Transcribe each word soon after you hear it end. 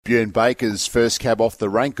Björn Baker's first cab off the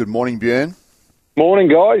rank. Good morning, Björn. Morning,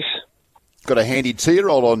 guys. Got a handy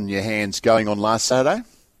 2-year-old on your hands going on last Saturday.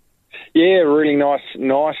 Yeah, really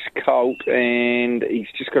nice colt, and he's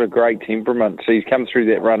just got a great temperament. So he's come through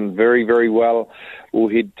that run very, very well. We'll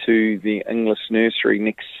head to the English Nursery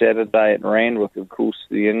next Saturday at Randwick, of course,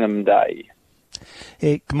 the Ingham Day.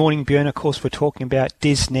 Yeah, good morning, Björn. Of course, we're talking about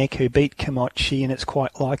Disneck, who beat Komochi, and it's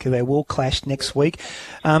quite likely they will clash next week.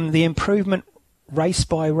 The improvement race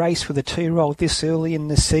by race with a 2-year-old this early in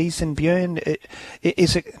the season, Björn,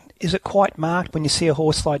 is it quite marked when you see a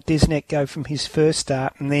horse like Disneck go from his first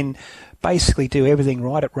start and then basically do everything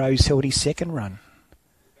right at Rosehill his second run?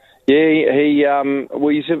 Yeah,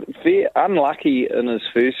 he's unlucky in his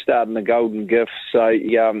first start in the Golden Gift, so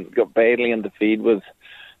he got badly interfered with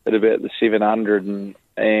at about the 700, and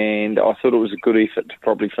I thought it was a good effort to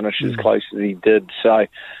probably finish as close as he did. So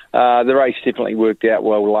the race definitely worked out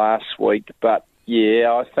well last week, but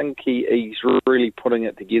yeah, I think he's really putting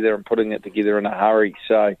it together in a hurry.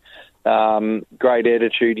 So great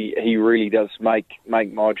attitude. He really does make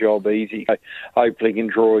my job easy. Hopefully he can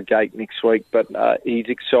draw a gate next week, but he's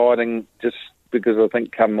exciting just because I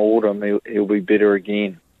think come autumn he'll be better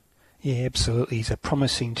again. Yeah, absolutely. He's a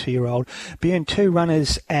promising 2-year-old. Björn, 2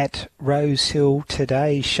 runners at Rosehill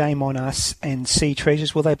today, Shame on Us and Sea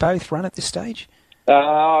Treasures. Will they both run at this stage?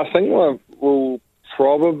 I think we'll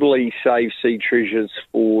probably save Sea Treasures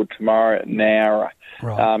for tomorrow at Nowra.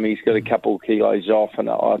 Right. He's got a couple of kilos off, and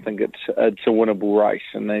I think it's a winnable race.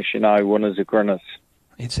 And as you know, winners are grinners.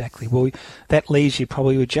 Exactly. Well, that leaves you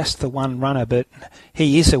probably with just the one runner, but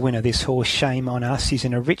he is a winner, this horse, Shame on Us. He's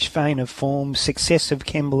in a rich vein of form, successive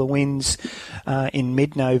Kembla wins in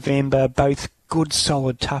mid-November, both good,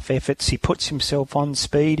 solid, tough efforts. He puts himself on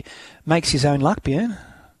speed, makes his own luck, Björn.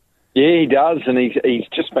 Yeah, he does, and he's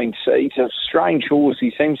just been. He's a strange horse.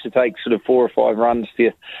 He seems to take sort of 4 or 5 runs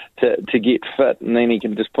to get fit, and then he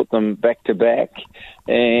can just put them back to back.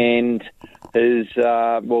 And his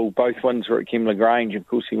both wins were at Kembla Grange. Of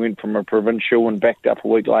course, he went from a provincial and backed up a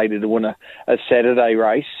week later to win a Saturday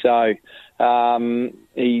race. So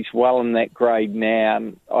he's well in that grade now,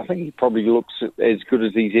 and I think he probably looks as good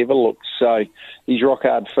as he's ever looked. So he's rock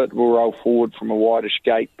hard fit. Will roll forward from a wideish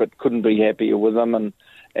gate, but couldn't be happier with him.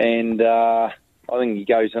 And I think he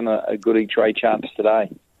goes in a good each-way chance today.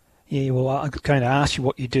 Yeah, well, I'm going to ask you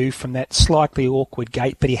what you do from that slightly awkward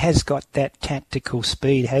gate, but he has got that tactical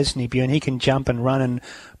speed, hasn't he, Björn? He can jump and run and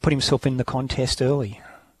put himself in the contest early.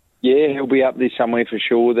 Yeah, he'll be up there somewhere for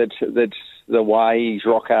sure. That's the way. He's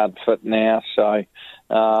rock hard fit now, so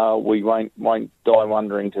we won't die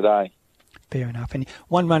wondering today. Fair enough. And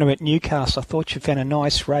one runner at Newcastle, I thought you found a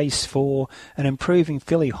nice race for an improving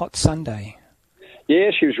filly, Hot Sunday.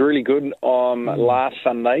 Yeah, she was really good last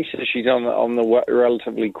Sunday, so she's on the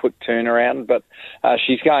relatively quick turnaround, but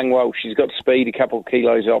she's going well. She's got speed, a couple of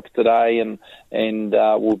kilos off today, and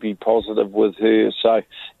we'll be positive with her. So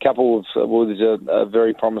there's a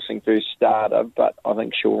very promising first starter, but I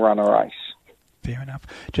think she'll run a race. Fair enough.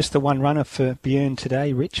 Just the one runner for Björn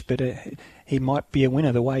today, Rich, but he might be a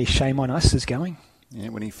winner the way Shame on Us is going. Yeah,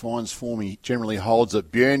 when he finds form, he generally holds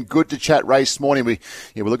it. Björn, good to chat race morning.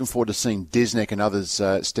 We're looking forward to seeing Disneck and others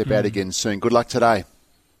step out again soon. Good luck today.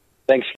 Thanks.